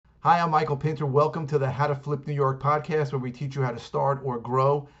Hi, I'm Michael Pinter. Welcome to the How to Flip New York podcast, where we teach you how to start or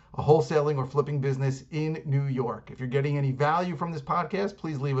grow a wholesaling or flipping business in New York. If you're getting any value from this podcast,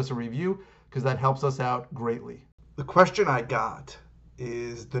 please leave us a review because that helps us out greatly. The question I got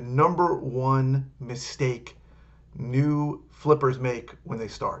is the number one mistake new flippers make when they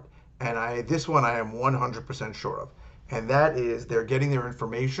start. And this one I am 100% sure of. And that is they're getting their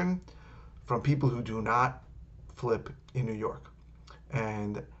information from people who do not flip in New York.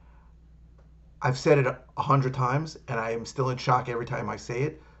 And I've said it 100 times, and I am still in shock every time I say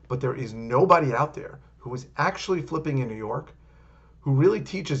it. But there is nobody out there who is actually flipping in New York who really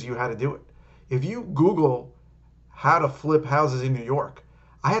teaches you how to do it. If you Google how to flip houses in New York,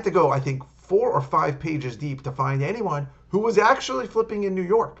 I had to go, I think, 4 or 5 pages deep to find anyone who was actually flipping in New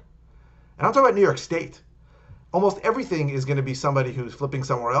York. And I'm talking about New York State. Almost everything is going to be somebody who's flipping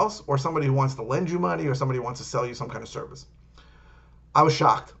somewhere else, or somebody who wants to lend you money, or somebody who wants to sell you some kind of service. I was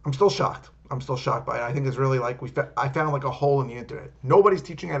shocked. I'm still shocked. I'm still shocked by it. I think it's really like I found like a hole in the internet. Nobody's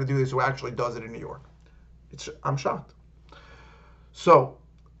teaching how to do this who actually does it in New York. I'm shocked. So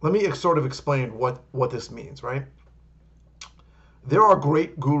let me sort of explain what this means, right? There are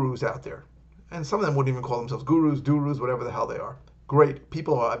great gurus out there, and some of them wouldn't even call themselves gurus, durus, whatever the hell they are. Great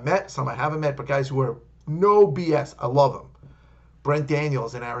people I've met, some I haven't met, but guys who are no BS. I love them. Brent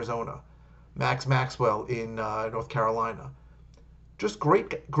Daniels in Arizona, Max Maxwell in North Carolina. Just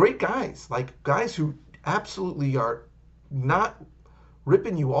great guys, like guys who absolutely are not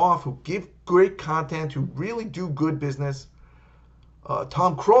ripping you off, who give great content, who really do good business.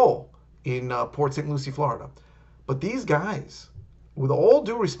 Tom Kroll in Port St. Lucie, Florida. But these guys, with all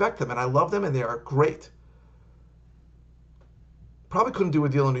due respect to them, and I love them and they are great, probably couldn't do a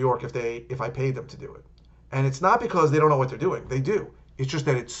deal in New York if I paid them to do it. And it's not because they don't know what they're doing. They do. It's just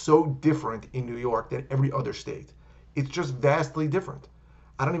that it's so different in New York than every other state. It's just vastly different.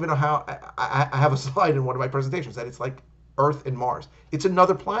 I don't even know how. I have a slide in one of my presentations that it's like Earth and Mars. It's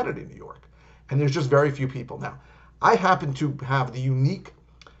another planet in New York. And there's just very few people. Now, I happen to have the unique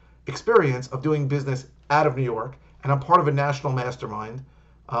experience of doing business out of New York, and I'm part of a national mastermind.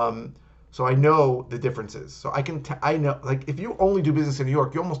 So I know the differences. So I know, like, if you only do business in New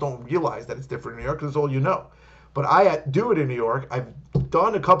York, you almost don't realize that it's different in New York because it's all you know. But I do it in New York. I've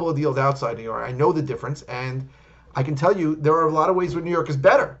done a couple of deals outside New York. I know the difference, and I can tell you there are a lot of ways where New York is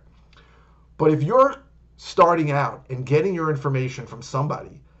better. But if you're starting out and getting your information from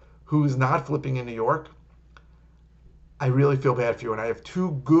somebody who's not flipping in New York, I really feel bad for you. And I have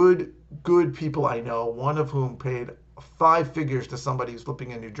two good people I know, one of whom paid 5 figures to somebody who's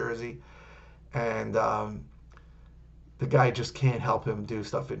flipping in New Jersey. And the guy just can't help him do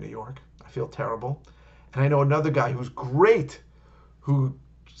stuff in New York. I feel terrible. And I know another guy who's great, who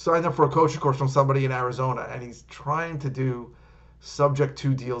signed up for a coaching course from somebody in Arizona, and he's trying to do subject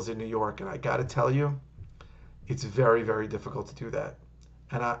to deals in New York. And I got to tell you, it's very, very difficult to do that.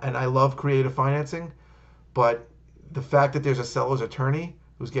 And I love creative financing, but the fact that there's a seller's attorney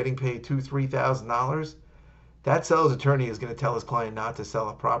who's getting paid $2,000-3,000, that seller's attorney is going to tell his client not to sell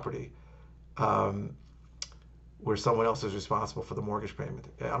a property where someone else is responsible for the mortgage payment.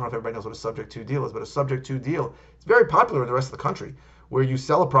 I don't know if everybody knows what a subject to deal is, but a subject to deal is very popular in the rest of the country, where you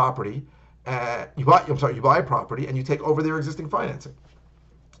sell a property, you buy a property, and you take over their existing financing.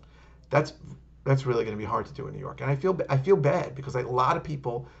 That's really going to be hard to do in New York, and I feel bad because a lot of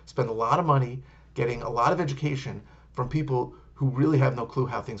people spend a lot of money getting a lot of education from people who really have no clue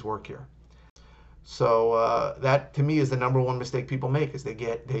how things work here. So that to me is the number one mistake people make, is they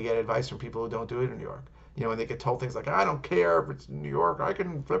get advice from people who don't do it in New York. You know, and they get told things like, I don't care if it's New York, I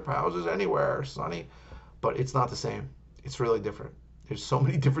can flip houses anywhere, sonny. But it's not the same. It's really different. There's so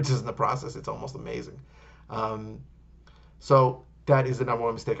many differences in the process. It's almost amazing. So that is the number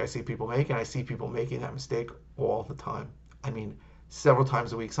one mistake I see people make, and I see people making that mistake all the time. I mean, several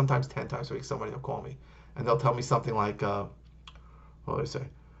times a week, sometimes 10 times a week, somebody will call me, and they'll tell me something like, what do they say?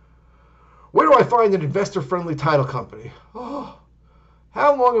 Where do I find an investor-friendly title company? Oh,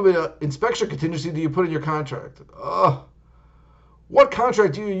 how long of an inspection contingency do you put in your contract? What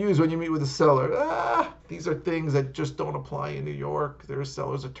contract do you use when you meet with a seller? These are things that just don't apply in New York. Their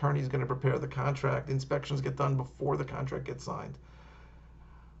seller's attorney is going to prepare the contract. Inspections get done before the contract gets signed.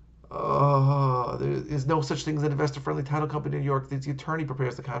 There is no such thing as an investor-friendly title company in New York. The attorney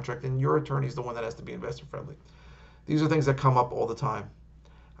prepares the contract, and your attorney is the one that has to be investor-friendly. These are things that come up all the time.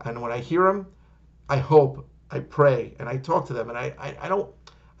 And when I hear them, I hope, I pray, and I talk to them. And I don't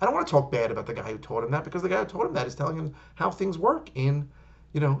want to talk bad about the guy who taught him that, because the guy who taught him that is telling him how things work in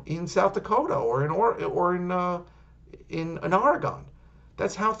South Dakota or in Oregon.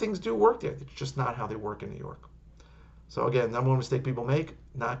 That's how things do work there. It's just not how they work in New York. So again, number one mistake people make,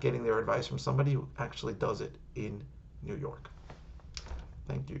 not getting their advice from somebody who actually does it in New York.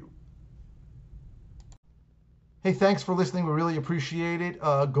 Thank you. Hey, thanks for listening. We really appreciate it.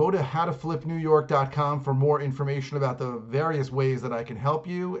 Go to howtoflipnewyork.com for more information about the various ways that I can help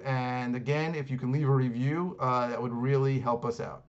you. And again, if you can leave a review, that would really help us out.